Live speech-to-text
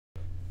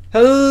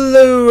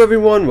Hello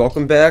everyone,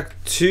 welcome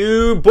back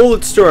to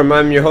Bulletstorm.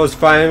 I'm your host,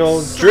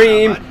 Final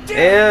Dream,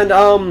 and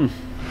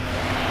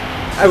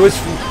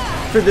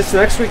for this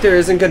next week there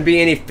isn't going to be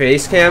any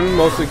face cam,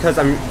 mostly because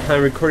I'm kind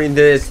of recording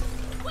this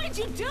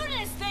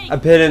a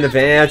bit in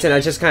advance, and I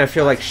just kind of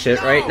feel like shit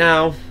right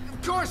now.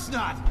 Of course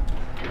not.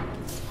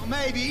 Well,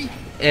 maybe.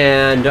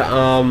 And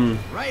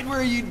right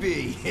where you'd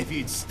be if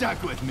you'd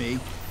stuck with me.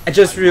 I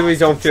just really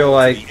don't feel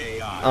like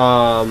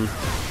I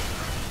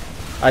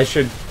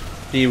should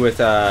be with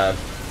You are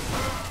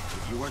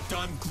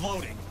done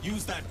gloating.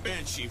 Use that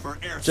banshee for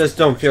air. just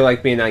don't feel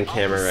like being on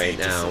camera right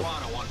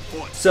now.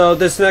 So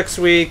this next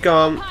week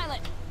I'll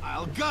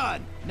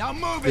gun. Now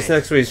move this it.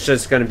 next week's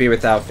just gonna be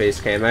without face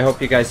cam. I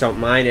hope you guys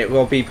don't mind. It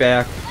will be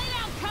back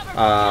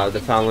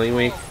the following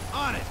week.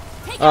 On it.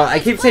 I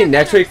keep saying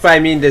next week, but I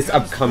mean this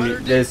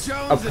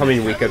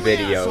upcoming week of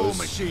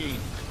videos.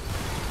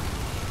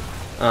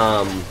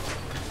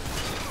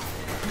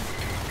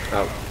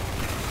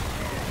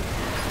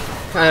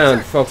 Kind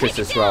of focus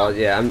as well.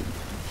 Yeah, I'm.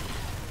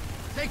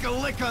 Take a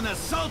lick on the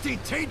salty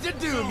tainted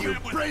doom, you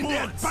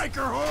brain-dead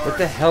biker whore. What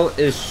the hell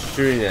is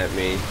shooting at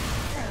me?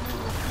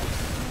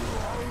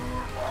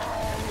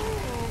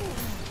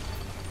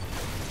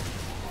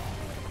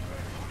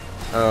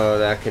 Oh,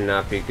 that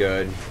cannot be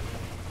good.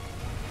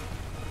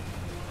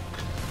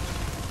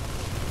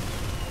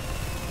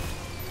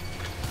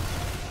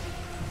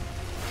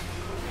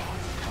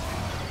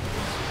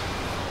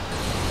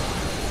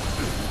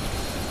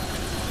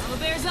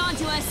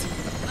 Onto us.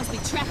 Must be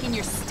tracking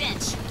your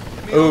stench.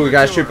 Oh, we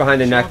gotta shoot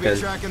behind the neck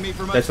then.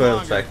 That's what it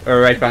looks like. Or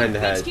right behind the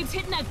head. If keeps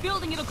hitting that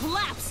building, it'll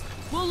collapse.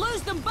 We'll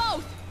lose them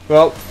both.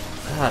 Well,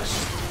 gosh.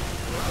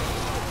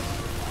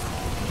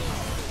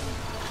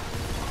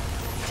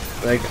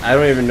 Like, I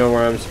don't even know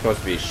where I'm supposed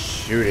to be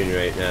shooting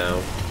right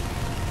now.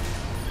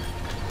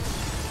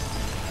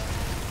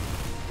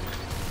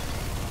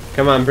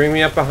 Come on, bring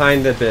me up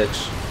behind the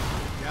bitch.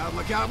 Look out,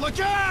 look out, look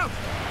out!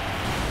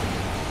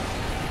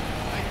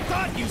 I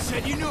thought you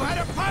said you knew how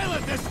to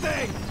pilot this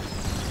thing!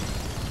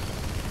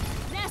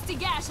 Nasty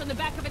gash on the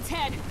back of its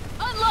head.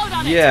 Unload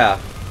on it! Yeah.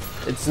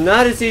 It's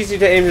not as easy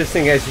to aim this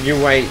thing as you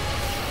might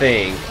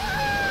think.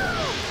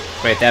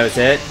 Wait, that was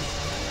it?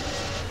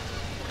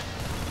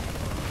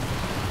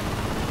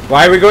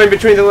 Why are we going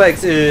between the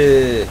legs?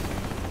 Only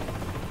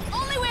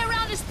way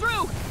around is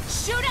through!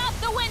 Shoot out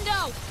the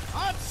window!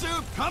 Hot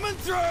soup coming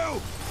through!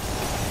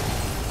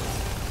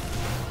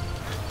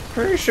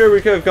 Pretty sure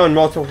we could have gone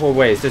multiple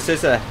ways. This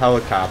is a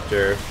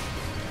helicopter.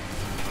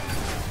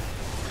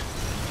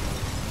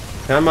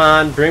 Come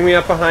on, bring me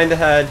up behind the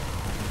head.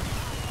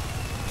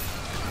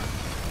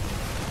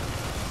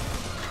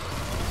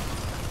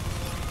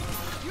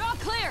 You're all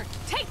clear.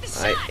 Take the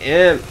shot. I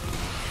am.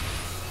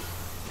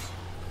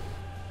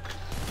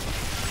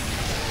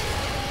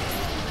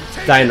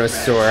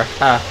 Dinosaur.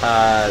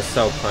 Haha,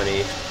 so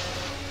funny.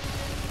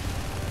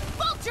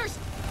 Vultures.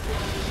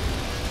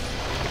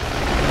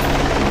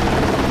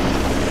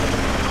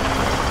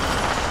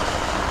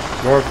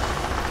 More.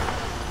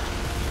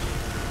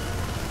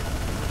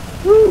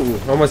 Woo!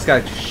 Almost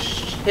got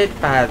hit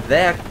by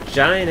that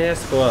giant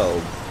ass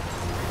globe.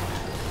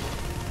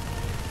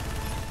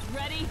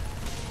 Ready?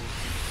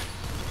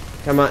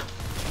 Come on.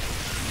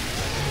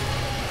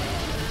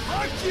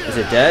 Is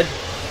it dead?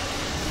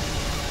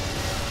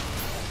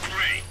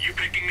 Great, you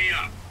picking me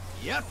up?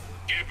 Yep.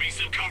 Give me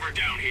some cover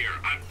down here.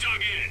 I'm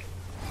dug in.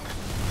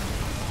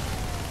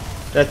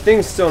 That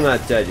thing's still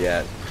not dead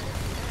yet.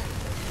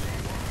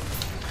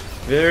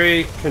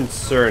 Very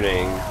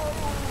concerning.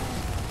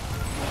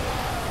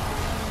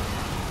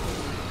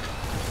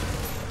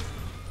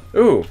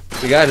 Ooh,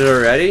 we got it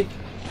already?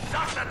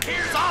 Knock the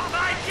tears off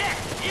my dick,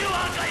 you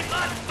ugly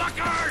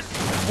motherfuckers!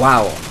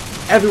 Wow,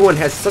 everyone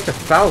has such a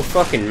foul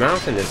fucking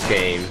mouth in this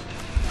game.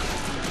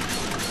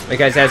 I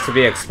guess that's to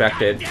be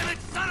expected. Damn it,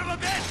 son of a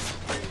bitch!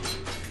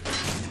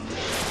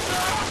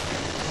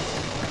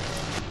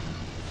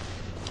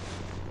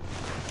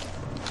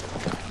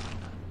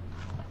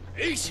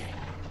 Easy.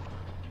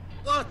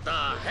 What the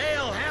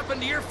hell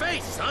happened to your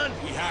face, son?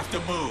 We have to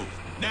move,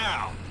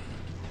 now!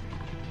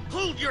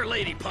 Hold your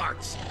lady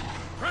parts.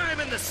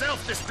 Priming the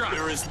self-destruct.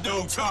 There is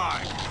no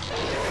time!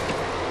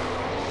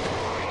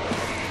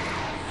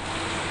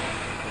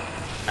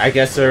 I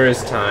guess there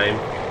is time.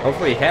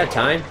 Hopefully he had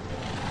time.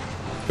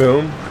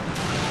 Boom.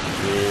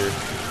 Yeah.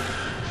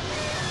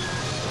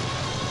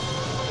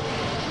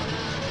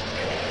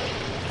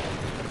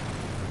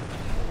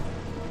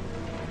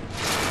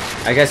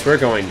 I guess we're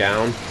going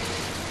down.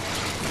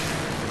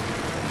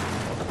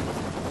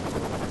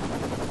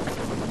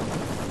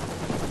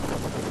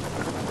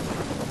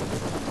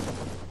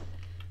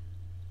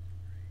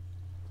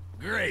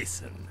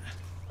 Grayson.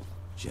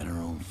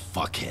 General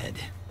fuckhead.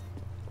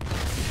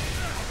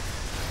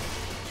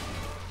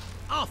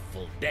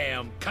 Awful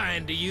damn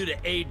kind of you to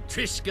aid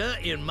Trishka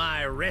in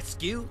my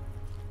rescue.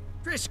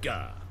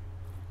 Trishka,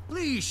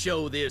 please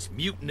show this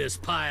mutinous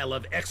pile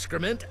of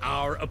excrement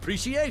our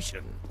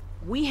appreciation.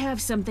 We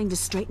have something to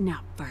straighten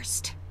out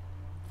first.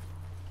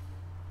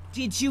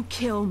 Did you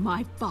kill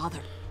my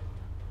father?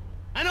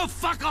 I know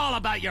fuck all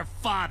about your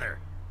father.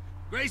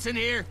 Grayson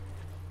here,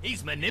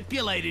 he's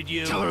manipulated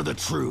you. Tell her the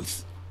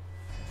truth.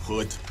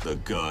 Put the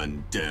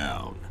gun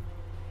down.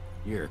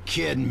 You're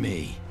kidding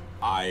me.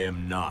 I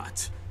am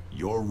not.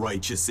 Your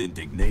righteous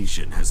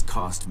indignation has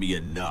cost me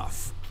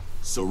enough.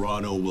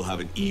 Serrano will have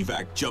an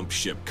evac jump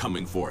ship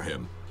coming for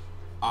him.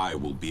 I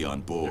will be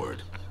on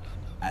board,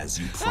 as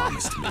you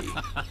promised me.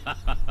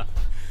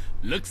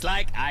 Looks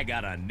like I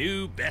got a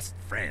new best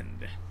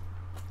friend.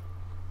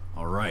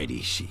 All right,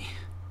 Ishii.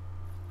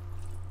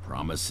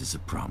 Promise is a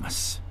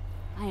promise.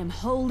 I am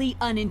wholly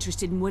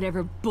uninterested in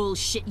whatever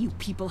bullshit you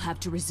people have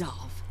to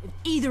resolve. If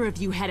either of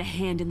you had a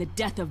hand in the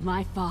death of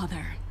my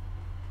father,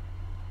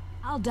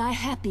 I'll die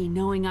happy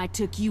knowing I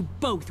took you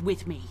both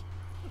with me.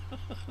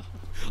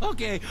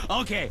 Okay.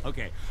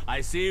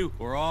 I see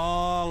we're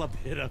all a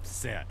bit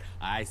upset.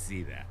 I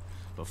see that.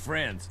 But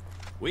friends,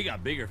 we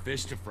got bigger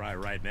fish to fry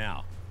right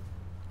now.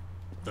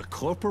 The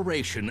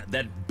corporation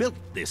that built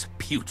this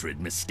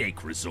putrid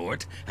mistake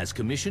resort has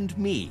commissioned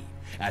me,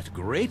 at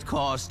great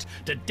cost,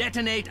 to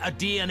detonate a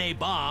DNA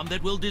bomb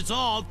that will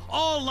dissolve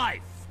all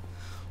life,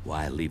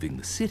 while leaving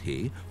the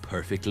city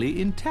perfectly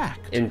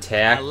intact.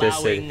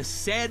 Allowing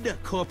said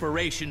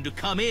corporation to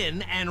come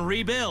in and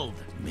rebuild.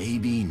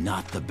 Maybe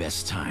not the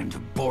best time to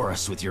bore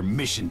us with your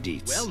mission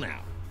deets. Well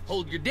now,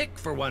 hold your dick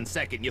for 1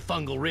 second, you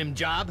fungal rim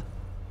job.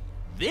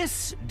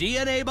 This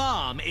DNA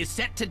bomb is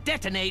set to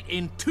detonate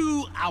in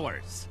 2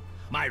 hours.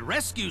 My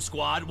rescue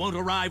squad won't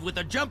arrive with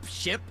a jump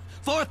ship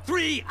for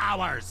 3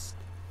 hours.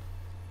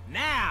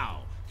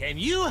 Now, can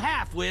you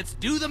half-wits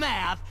do the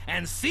math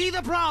and see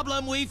the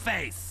problem we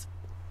face?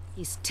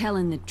 He's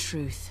telling the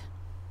truth.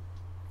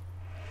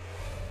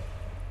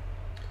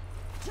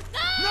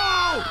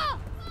 No!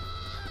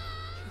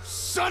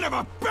 Son of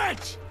a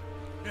bitch!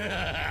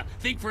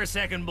 Think for a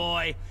second,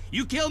 boy.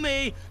 You kill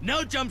me,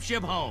 no jump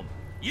ship home.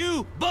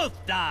 You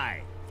both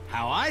die.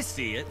 How I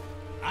see it,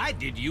 I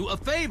did you a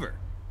favor.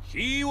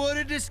 She would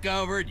have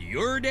discovered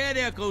your dead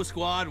Echo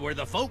Squad where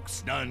the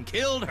folks done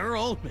killed her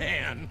old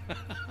man.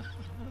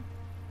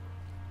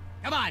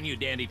 Come on, you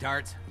dandy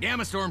tarts.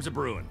 Gamma storms a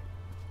brewing.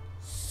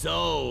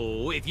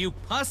 So, if you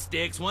puss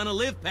sticks want to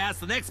live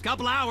past the next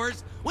couple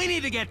hours, we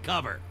need to get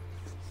cover.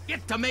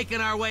 Get to making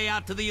our way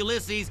out to the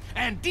Ulysses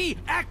and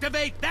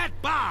deactivate that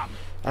bomb!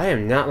 I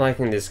am not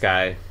liking this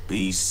guy.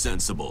 Be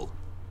sensible.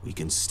 We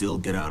can still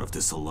get out of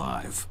this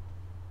alive.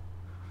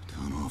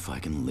 Don't know if I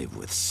can live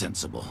with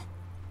sensible.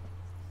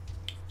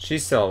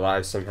 She's still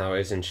alive somehow,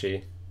 isn't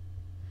she?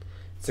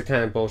 It's the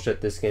kind of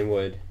bullshit this game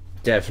would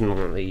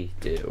definitely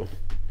do.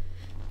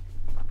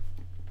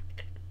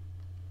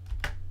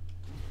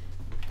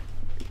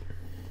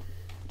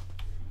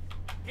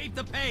 Keep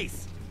the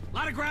pace. A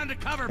lot of ground to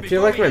cover. I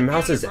feel like my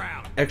mouse is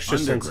extra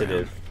Underground.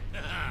 sensitive.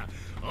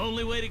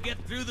 Only way to get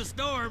through the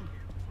storm.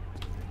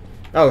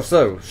 Oh,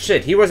 so,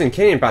 shit, he wasn't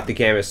kidding about the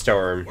Gamma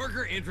Storm.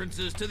 Worker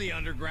entrances to the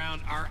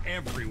underground are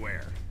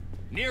everywhere.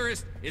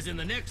 Nearest is in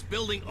the next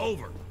building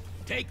over.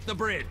 Take the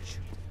bridge.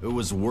 It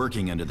was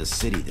working under the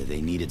city that they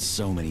needed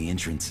so many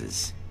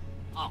entrances.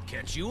 I'll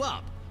catch you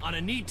up on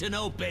a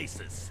need-to-know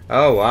basis.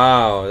 Oh,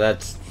 wow,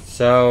 that's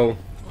so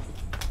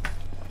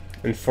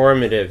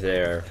informative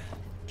there,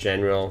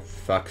 General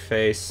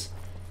Fuckface.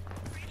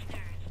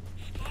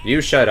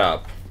 You shut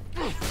up.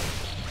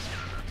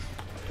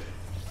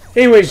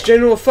 Anyways,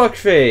 General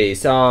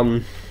Fuckface,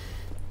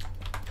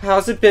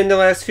 how's it been the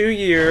last few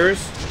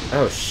years?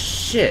 Oh,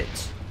 shit.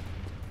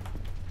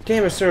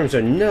 Gamma storms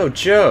are no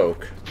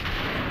joke.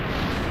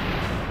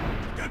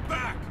 Get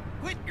back!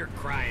 Quit your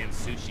crying,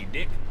 sushi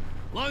dick.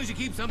 As long as you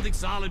keep something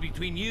solid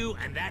between you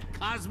and that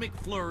cosmic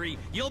flurry,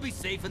 you'll be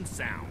safe and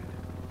sound.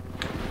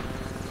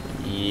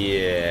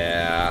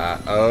 Yeah.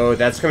 Oh,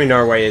 that's coming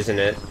our way, isn't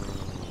it?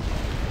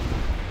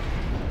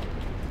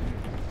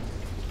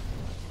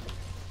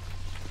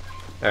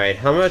 Alright,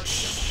 how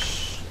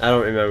much? I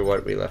don't remember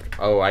what we left.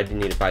 Oh, I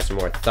need to buy some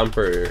more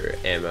thumper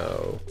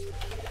ammo.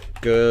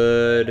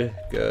 Good,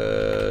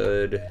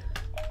 good.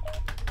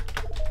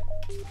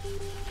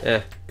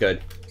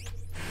 Good.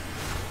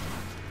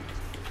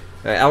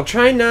 Alright, I'll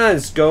try not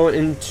to go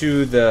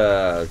into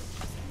the...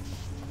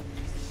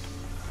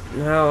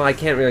 No, I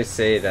can't really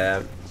say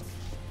that.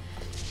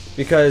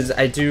 Because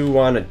I do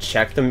want to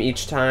check them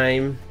each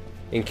time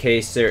in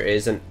case there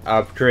is an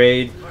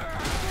upgrade.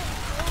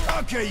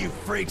 Okay, you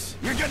freaks!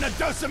 You're getting a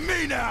dose of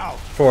me now!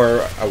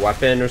 For a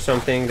weapon or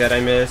something that I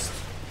missed.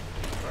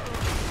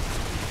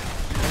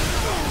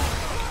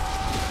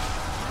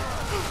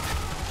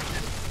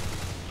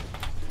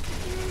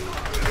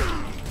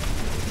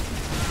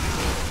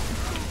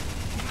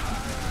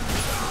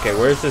 Okay,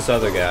 where's this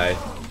other guy?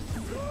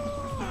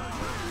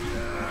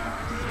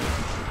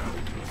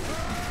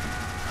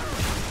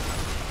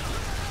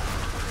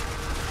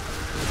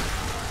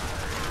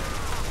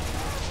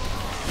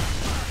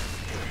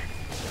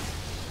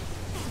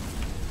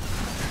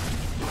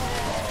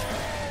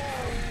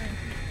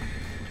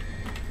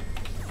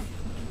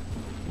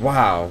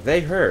 Wow,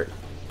 they hurt.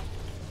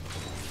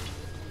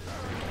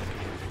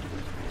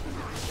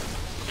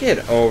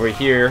 Get over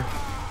here.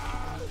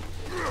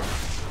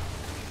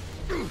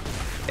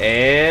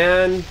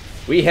 And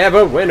we have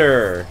a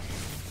winner.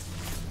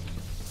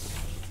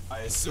 I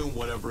assume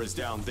whatever is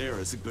down there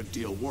is a good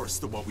deal worse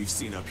than what we've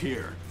seen up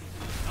here.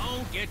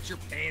 Don't get your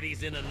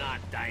panties in a knot,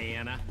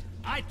 Diana.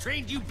 I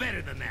trained you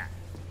better than that.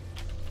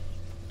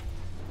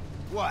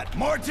 What?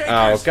 More takers?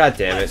 Oh, god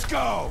damn it. Let's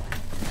go.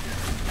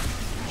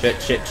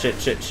 Shit, shit, shit,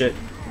 shit, shit.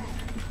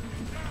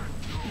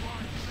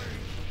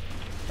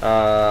 Da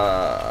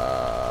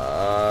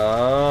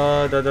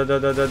da da da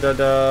da da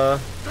da.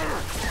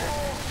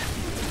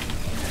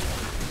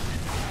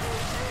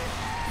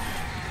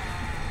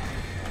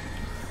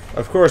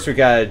 Of course, we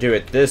gotta do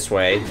it this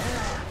way.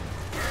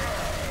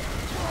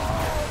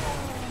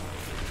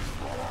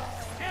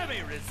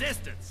 Heavy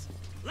resistance.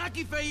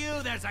 Lucky for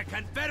you, there's a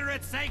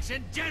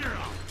Confederate-sanctioned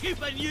general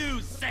keeping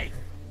you safe.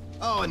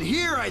 Oh, and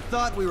here I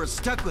thought we were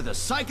stuck with a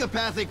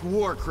psychopathic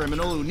war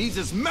criminal who needs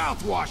his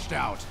mouth washed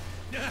out.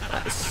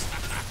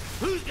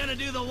 Who's gonna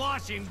do the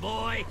washing,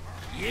 boy?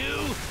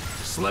 You?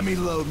 Just let me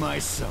load my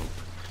soap.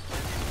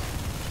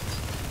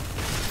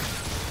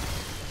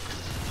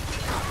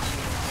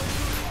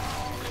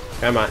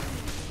 Come on.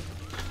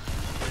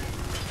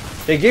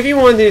 They give you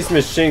one of these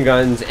machine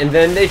guns, and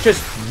then they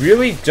just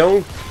really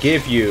don't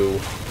give you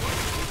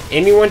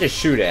anyone to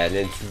shoot at,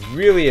 and it's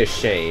really a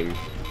shame.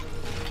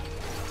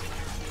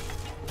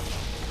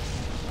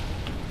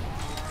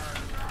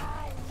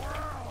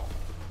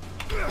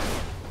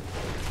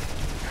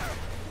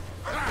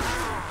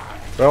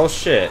 Well,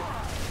 shit.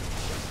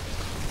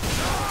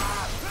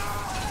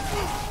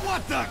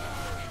 What the?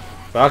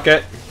 Fuck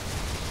it.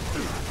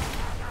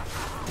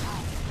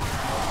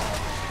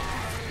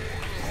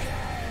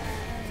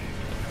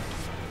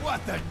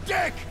 What the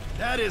dick?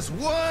 That is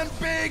one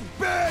big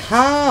bitch.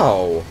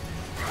 How?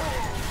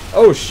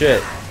 Oh,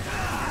 shit.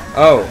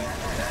 Oh.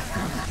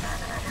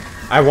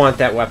 I want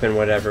that weapon,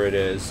 whatever it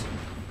is.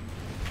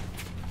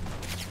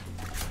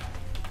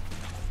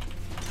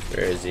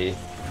 Where is he?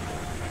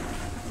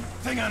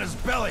 Thing on his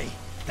belly.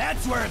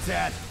 That's where it's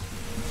at.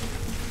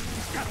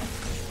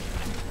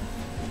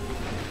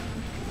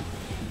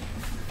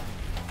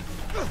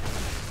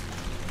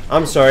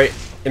 I'm sorry.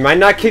 Am I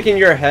not kicking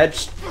your head?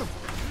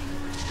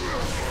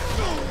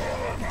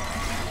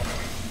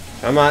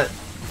 Come on.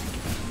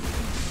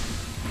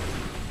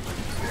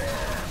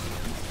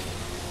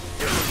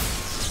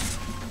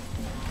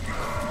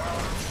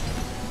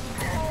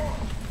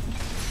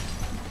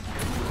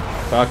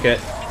 Fuck it.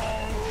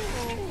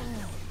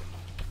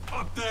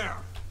 Up there!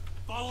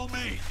 Follow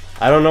me!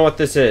 I don't know what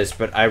this is,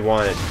 but I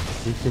want it.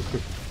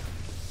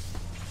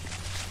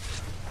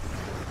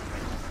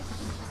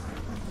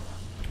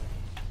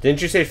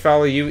 Didn't you say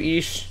follow you,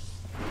 Ish?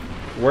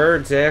 Where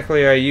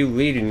exactly are you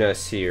leading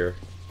us here?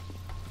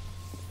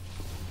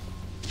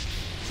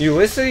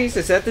 Ulysses?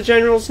 Is that the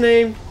general's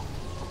name?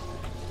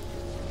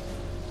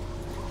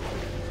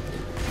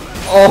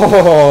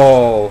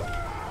 Oh!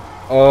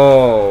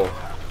 Oh.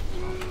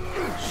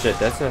 Shit,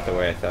 that's not the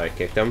way I thought I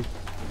kicked him.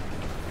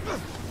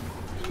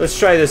 Let's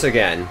try this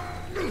again.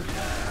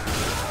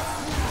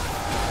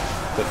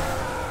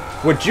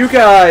 Would you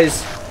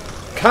guys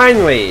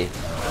kindly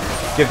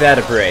give that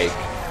a break?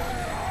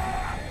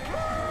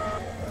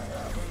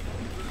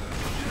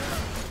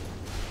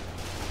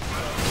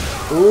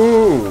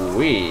 Ooh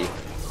wee.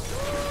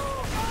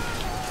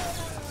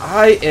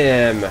 I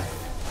am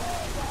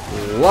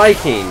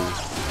liking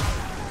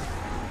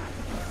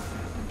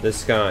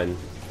this gun.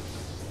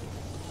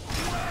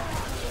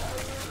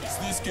 Is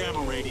this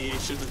gamma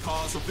radiation the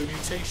cause of the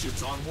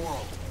mutations on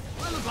world?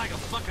 Do I look like a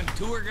fucking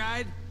tour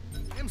guide?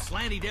 Them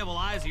slanty devil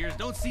eyes of yours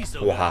don't see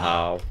so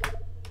Wow.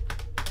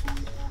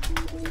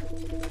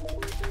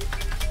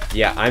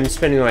 Yeah, I'm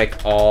spending like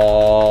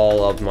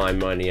all of my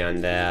money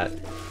on that.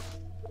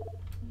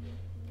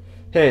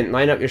 Hint,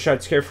 line up your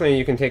shots carefully and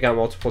you can take out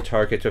multiple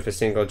targets with a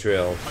single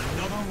drill.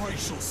 Another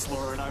racial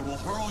slur and I will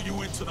hurl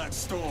you into that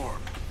storm.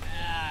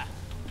 Ah,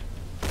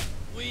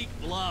 weak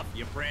bluff,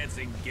 you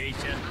prancing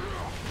geisha.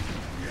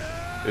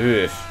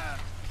 Oof.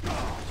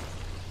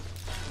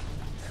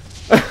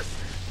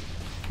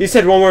 He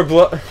said one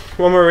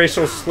more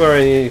racial slur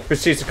and he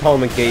proceeds to call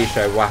him a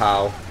geisha.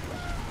 Wow.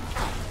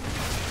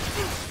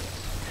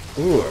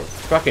 Ooh,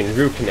 fucking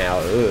root canal.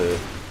 Ugh.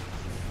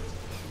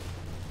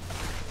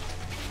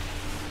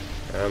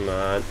 Come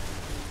on.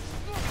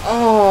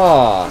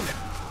 Oh!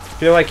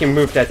 Feel like he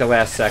moved at the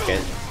last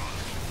second.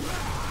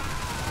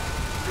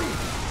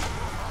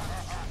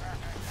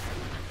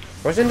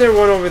 Wasn't there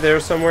one over there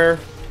somewhere?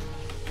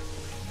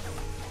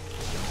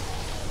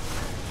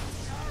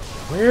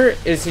 Where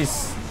is he?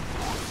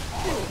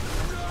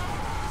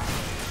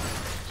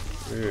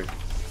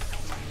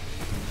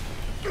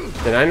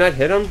 Did I not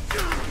hit him?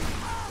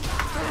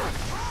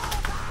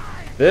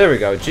 There we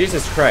go.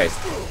 Jesus Christ.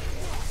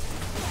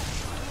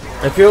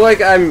 I feel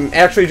like I'm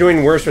actually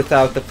doing worse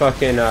without the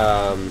fucking,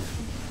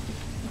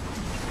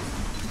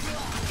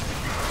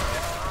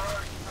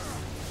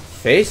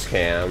 face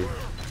cam.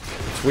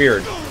 It's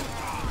weird.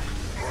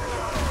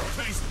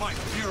 Face my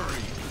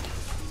fury.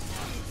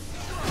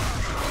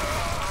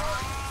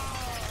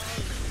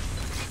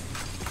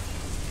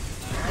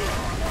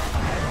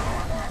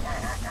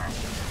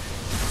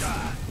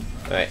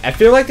 Alright, I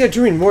feel like they're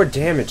doing more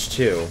damage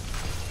too.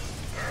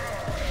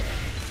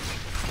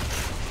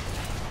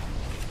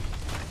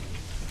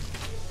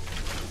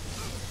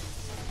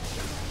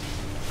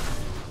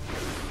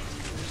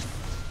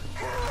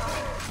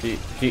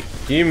 Do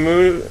you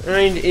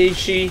mind,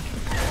 Ishi?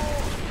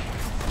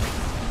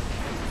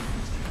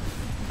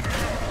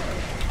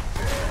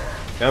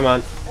 Come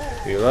on.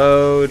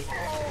 Reload.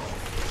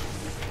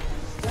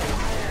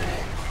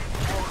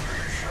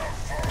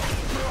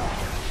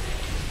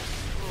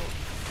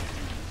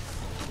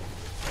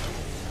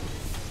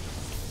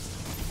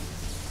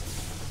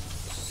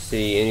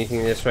 See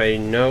anything this way?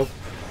 Nope.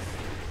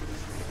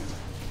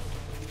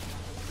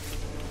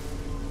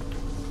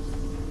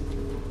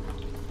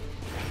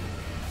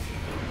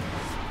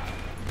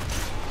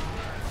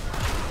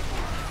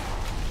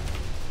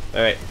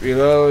 Alright,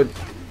 reload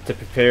to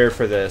prepare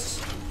for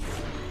this.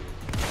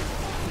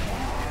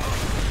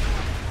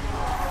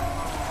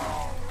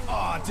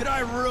 Aw, did I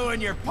ruin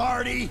your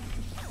party?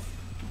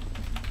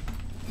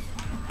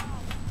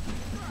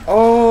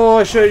 Oh,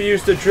 I should have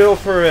used the drill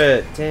for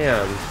it.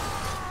 Damn.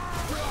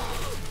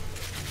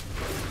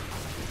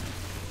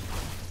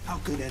 How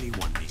could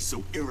anyone be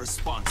so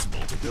irresponsible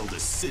to build a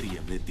city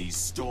amid these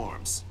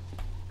storms?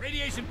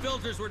 Radiation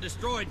filters were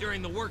destroyed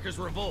during the workers'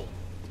 revolt.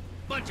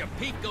 Bunch of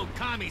pico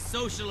commie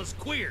socialist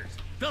queers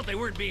felt they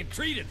weren't being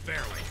treated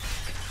fairly.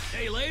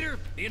 Day later,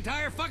 the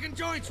entire fucking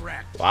joint's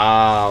wrecked.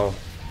 Wow.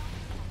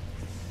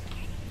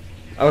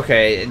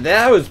 Okay,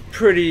 that was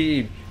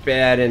pretty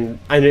bad, and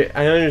I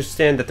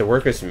understand that the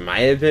workers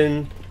might have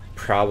been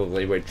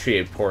probably were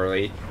treated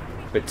poorly,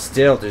 but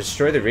still, to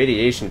destroy the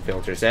radiation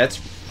filters, that's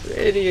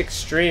pretty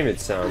extreme,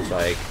 it sounds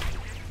like.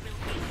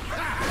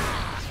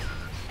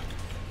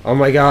 Oh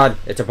my god,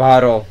 it's a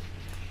bottle.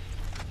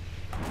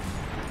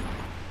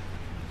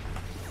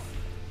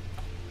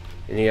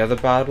 Any other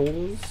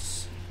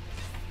bottles?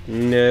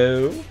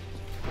 No.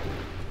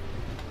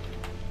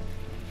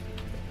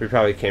 We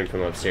probably came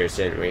from upstairs,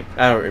 didn't we?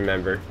 I don't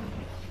remember.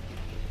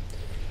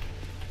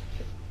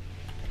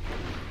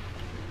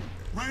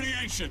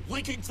 Radiation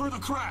leaking through the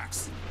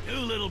cracks. Two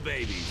little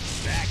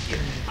babies back in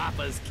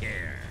Papa's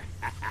care.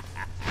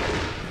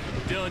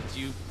 Don't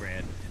you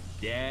fret.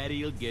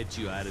 Daddy'll get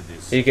you out of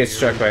this. He gets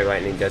struck by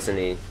lightning, doesn't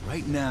he?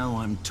 Right now,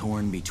 I'm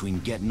torn between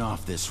getting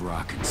off this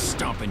rock and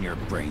stomping your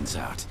brains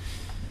out.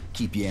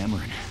 Keep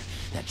yammering.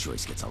 That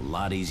choice gets a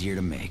lot easier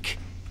to make.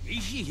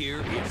 Ishi here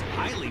is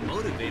highly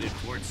motivated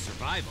towards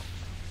survival.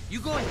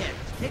 You go ahead,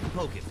 take a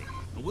poke at me,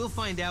 and we'll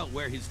find out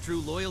where his true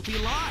loyalty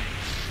lies.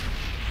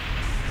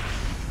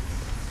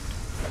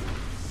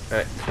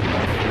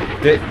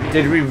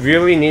 Did we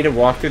really need to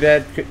walk through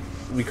that?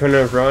 We couldn't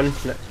have run?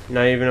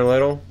 Not even a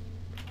little?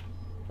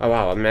 Oh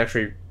wow, I'm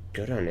actually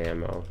good on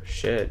ammo.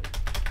 Shit.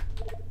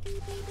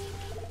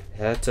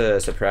 That's a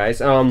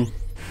surprise.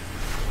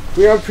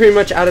 We are pretty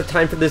much out of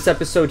time for this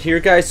episode here,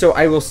 guys, so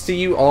I will see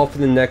you all for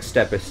the next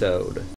episode.